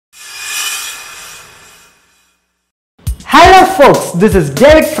Hello folks, this is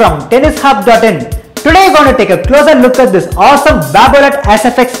David from Tennishub.in. Today we're going to take a closer look at this awesome Babolat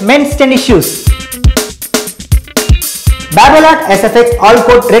SFX men's tennis shoes. Babolat SFX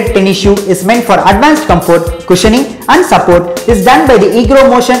all-coat red tennis shoe is meant for advanced comfort, cushioning and support is done by the eGrow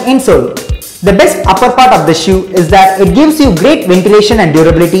Motion insole. The best upper part of the shoe is that it gives you great ventilation and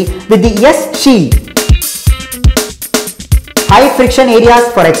durability with the S shield. High friction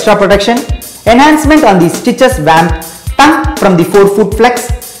areas for extra protection, enhancement on the stitches vamp, tongue from the forefoot flex.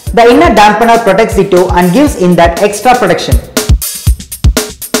 The inner dampener protects the toe and gives in that extra protection.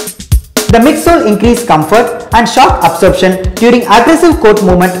 The midsole increases comfort and shock absorption during aggressive court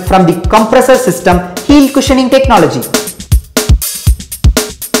movement from the compressor system heel cushioning technology.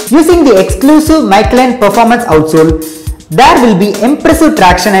 Using the exclusive Michelin performance outsole, there will be impressive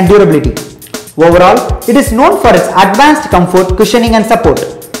traction and durability. Overall, it is known for its advanced comfort, cushioning and support.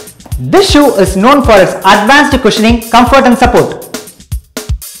 This shoe is known for its advanced cushioning, comfort and support.